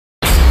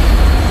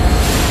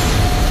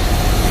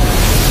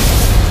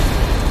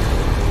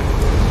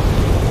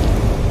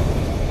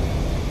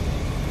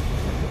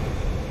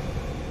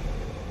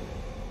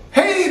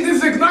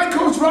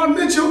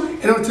Mitchell,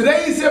 and on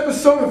today's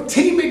episode of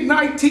Team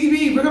Ignite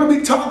TV, we're going to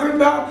be talking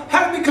about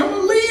how to become a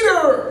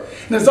leader.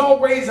 And as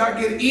always, I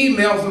get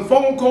emails and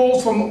phone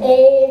calls from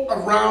all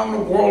around the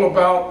world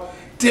about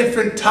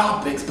different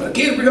topics. But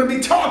again, we're going to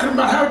be talking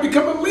about how to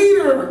become a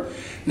leader.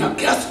 Now,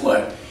 guess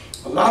what?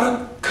 A lot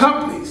of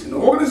companies and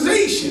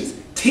organizations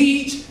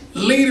teach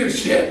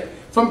leadership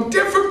from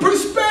different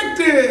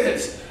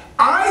perspectives.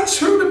 I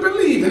truly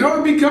believe in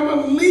order to become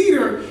a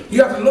leader,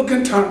 you have to look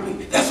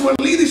internally. That's what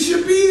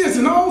leadership is.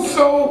 And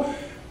also,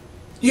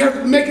 you have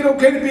to make it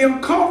okay to be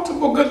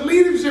uncomfortable. Good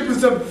leadership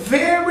is a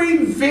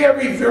very,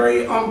 very,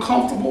 very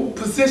uncomfortable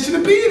position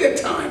to be in at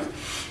times.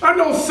 I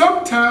know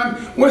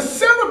sometimes we're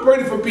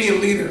celebrated for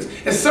being leaders,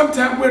 and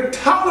sometimes we're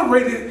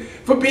tolerated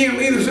for being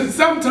leaders, and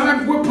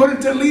sometimes we're put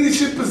into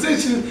leadership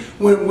positions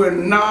when we're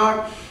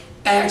not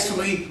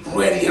actually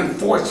ready,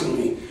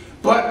 unfortunately.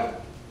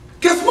 But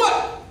guess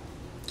what?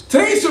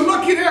 Today's your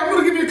lucky day. I'm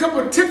going to give you a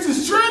couple of tips and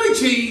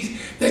strategies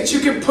that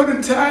you can put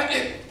into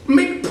and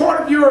make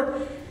part of your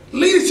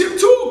leadership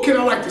toolkit,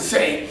 I like to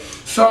say.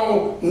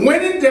 So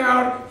when in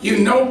doubt, you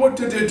know what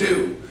to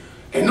do.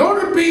 In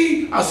order to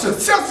be a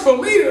successful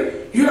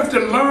leader, you have to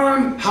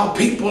learn how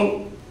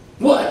people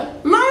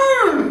what?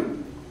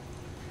 Learn.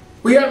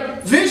 We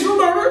have visual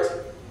learners,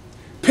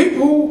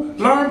 people who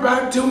learn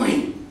by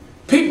doing,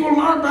 people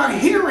who learn by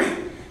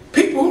hearing,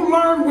 people who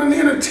learn when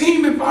they're in a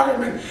team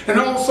environment, and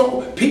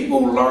also people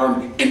who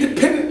learn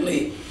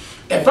independently.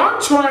 If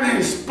I'm trying to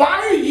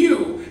inspire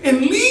you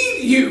and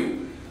lead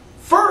you,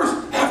 first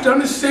I have to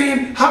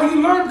understand how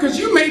you learn, because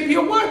you may be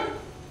a what?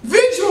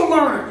 Visual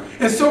learner.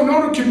 And so in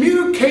order to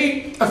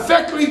communicate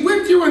effectively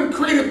with you and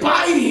create a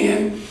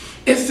buy-in,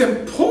 it's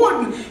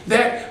important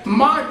that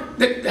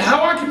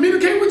how I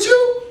communicate with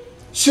you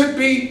should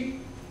be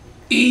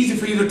easy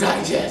for you to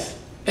digest.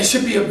 It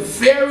should be a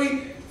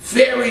very,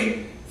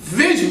 very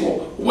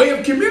visual way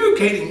of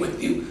communicating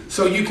with you,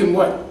 so you can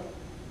what?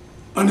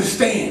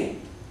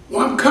 Understand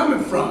where I'm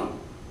coming from,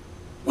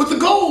 what the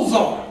goals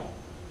are,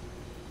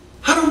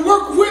 how to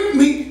work with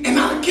me and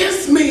not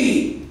against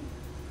me.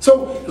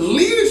 So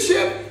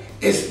leadership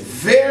is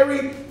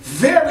very,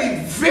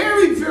 very,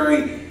 very,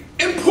 very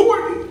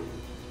important.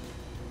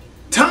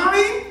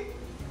 Time,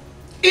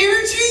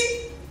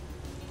 energy,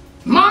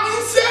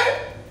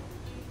 mindset,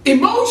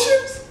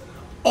 emotions,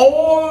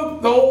 all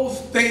those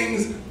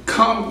things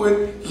come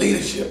with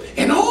leadership.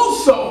 And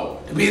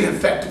also, to be an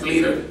effective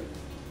leader,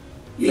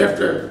 you have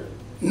to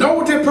know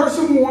what that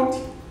person wants,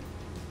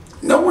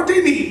 know what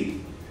they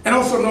need, and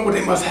also know what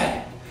they must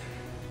have.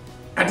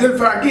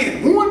 Identify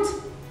again, wants,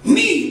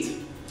 needs,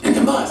 and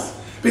the must.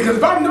 Because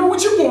if I know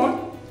what you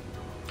want,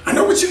 I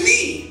know what you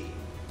need,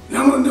 and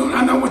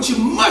I know what you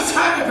must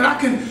have, and I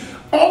can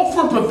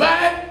offer and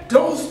provide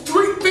those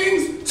three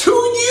things to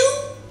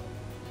you,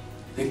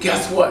 then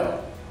guess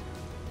what?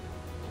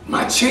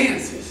 My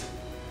chances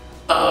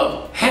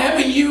of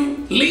having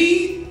you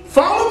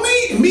follow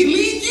me, and me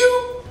lead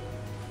you,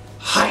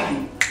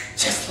 heighten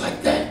just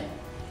like that.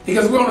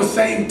 Because we're on the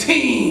same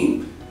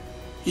team.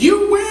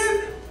 You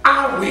win,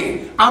 I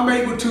win. I'm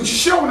able to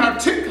show and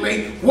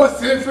articulate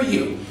what's in it for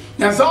you.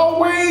 Now, as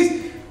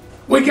always,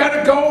 we got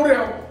to go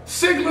there.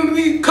 Signaling to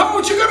me,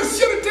 coach, you got to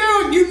sit it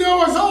down. You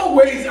know, as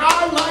always,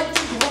 I like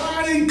to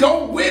grind and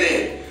go with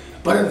it.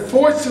 But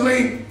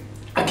unfortunately,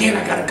 again,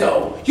 I got to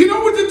go. You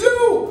know what to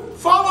do.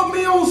 Follow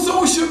me on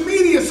social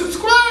media.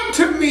 Subscribe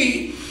to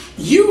me.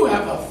 You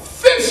have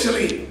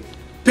officially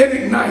been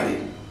ignited.